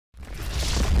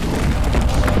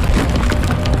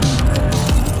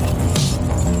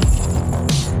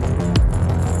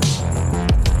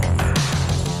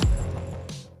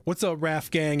What's up, Raf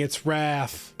gang? It's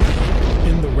Raf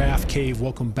in the Rafcave.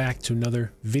 Welcome back to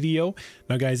another video.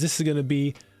 Now guys, this is going to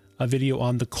be a video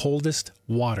on the Coldest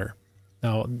water.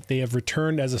 Now they have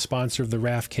returned as a sponsor of the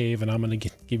Rafcave, and I'm going to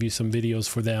give you some videos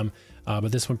for them.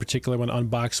 But this one particular one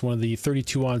unboxed one of the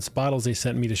 32-ounce bottles they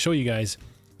sent me to show you guys.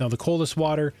 Now the Coldest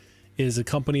water is a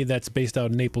company that's based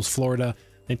out in Naples, Florida.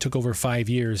 It took over 5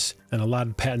 years and a lot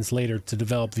of patents later to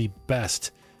develop the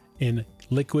best in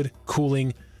liquid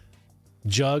cooling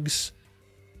jugs,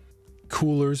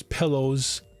 coolers,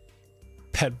 pillows,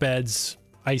 pet beds,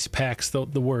 ice packs, the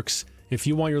works. If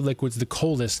you want your liquids the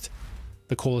coldest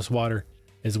water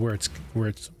is where it's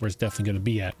definitely going to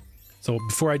be at. So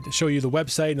before I show you the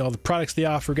website and all the products they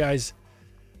offer, guys,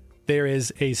 there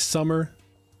is a summer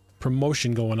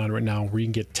promotion going on right now where you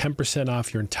can get 10%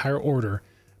 off your entire order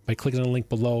by clicking on the link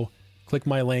below. Click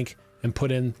my link and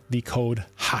put in the code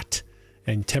HOT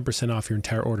and 10% off your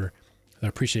entire order. I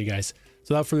appreciate you guys.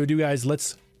 So without further ado, guys,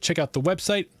 let's check out the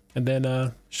website and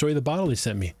then show you the bottle they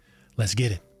sent me. Let's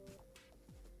get it.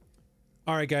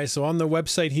 All right, guys, so on the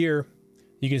website here,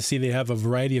 you can see they have a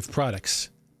variety of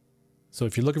products. So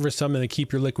if you're looking for something to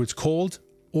keep your liquids cold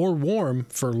or warm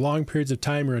for long periods of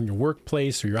time, or in your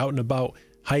workplace, or you're out and about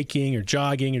hiking or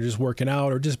jogging or just working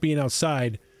out or just being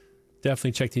outside,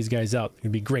 definitely check these guys out.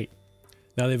 It'd be great.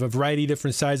 Now they have a variety of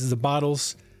different sizes of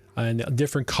bottles and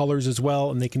different colors as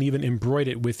well, and they can even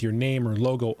embroider it with your name or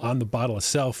logo on the bottle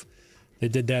itself. They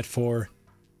did that for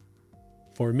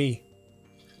me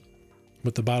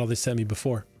with the bottle they sent me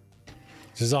before.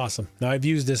 This is awesome. Now I've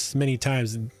used this many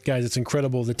times, and guys, it's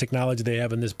incredible the technology they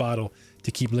have in this bottle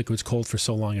to keep liquids cold for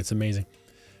so long. It's amazing.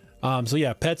 So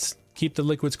yeah, pets, keep the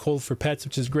liquids cold for pets,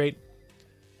 which is great.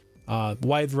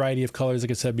 Wide variety of colors,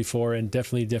 like I said before, and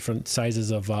definitely different sizes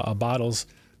of bottles.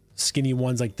 Skinny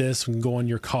ones like this can go on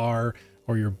your car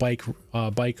or your bike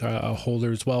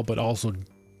holder as well, but also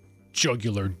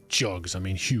jugular jugs. I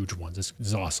mean, huge ones. This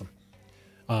is awesome.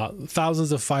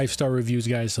 Thousands of 5-star reviews,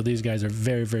 guys. So these guys are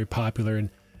very, very popular,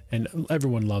 and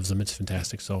everyone loves them. It's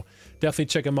fantastic. So definitely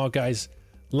check them out, guys.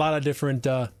 A lot of different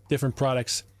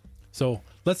products. So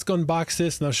let's go unbox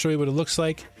this, and I'll show you what it looks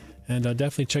like. And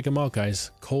definitely check them out,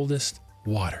 guys. Coldest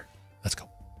water. Let's go.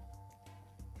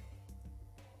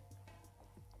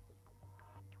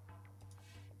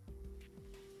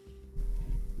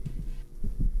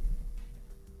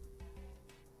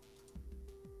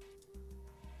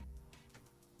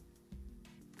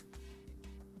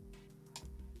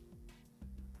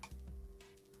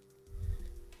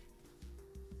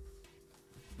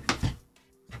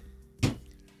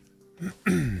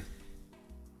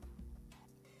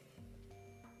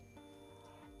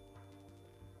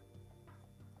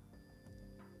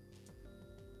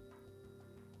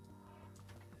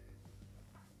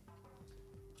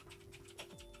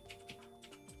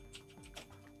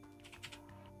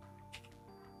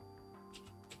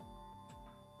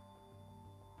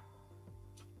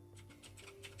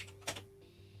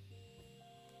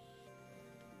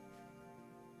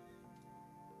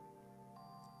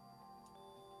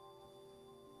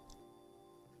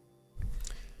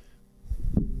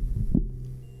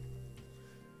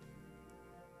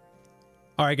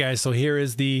 All right, guys, so here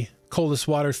is the Coldest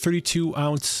water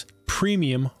 32-ounce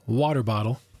premium water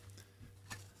bottle.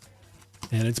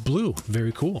 And it's blue.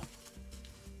 Very cool.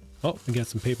 Oh, we got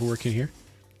some paperwork in here.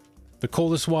 The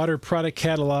Coldest water product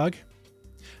catalog.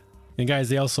 And guys,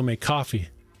 they also make coffee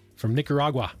from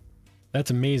Nicaragua.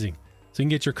 That's amazing. So you can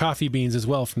get your coffee beans as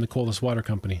well from the Coldest water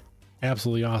company.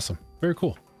 Absolutely awesome. Very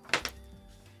cool.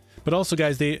 But also,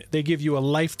 guys, they give you a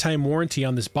lifetime warranty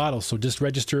on this bottle, so just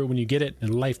register it when you get it, and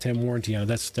a lifetime warranty on it.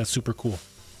 That's super cool.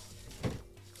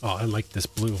 Oh, I like this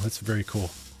blue. That's very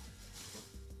cool.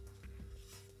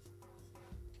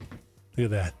 Look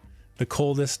at that. The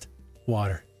Coldest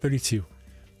water, 32.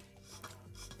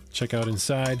 Check out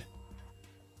inside.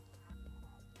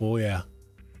 Oh yeah,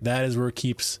 that is where it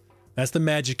keeps. That's the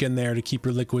magic in there to keep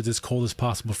your liquids as cold as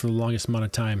possible for the longest amount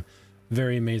of time.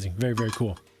 Very amazing. Very, very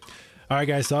cool. All right,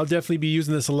 guys, so I'll definitely be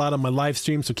using this a lot on my live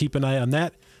stream, so keep an eye on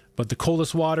that. But the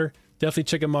Coldest water, definitely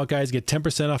check them out, guys. Get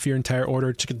 10% off your entire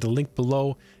order. Check out the link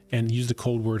below and use the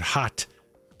code word HOT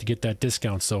to get that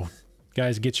discount. So,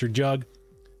 guys, get your jug.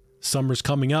 Summer's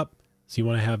coming up, so you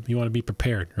want to be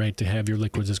prepared, right, to have your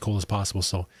liquids as cold as possible.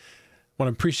 So, I want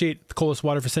to appreciate the Coldest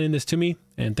water for sending this to me,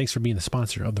 and thanks for being the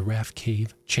sponsor of the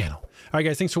Rafcave channel. All right,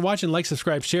 guys, thanks for watching. Like,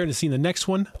 subscribe, share, and to see the next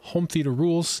one. Home theater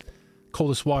rules.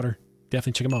 Coldest water.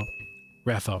 Definitely check them out.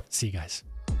 Raf out. See you guys.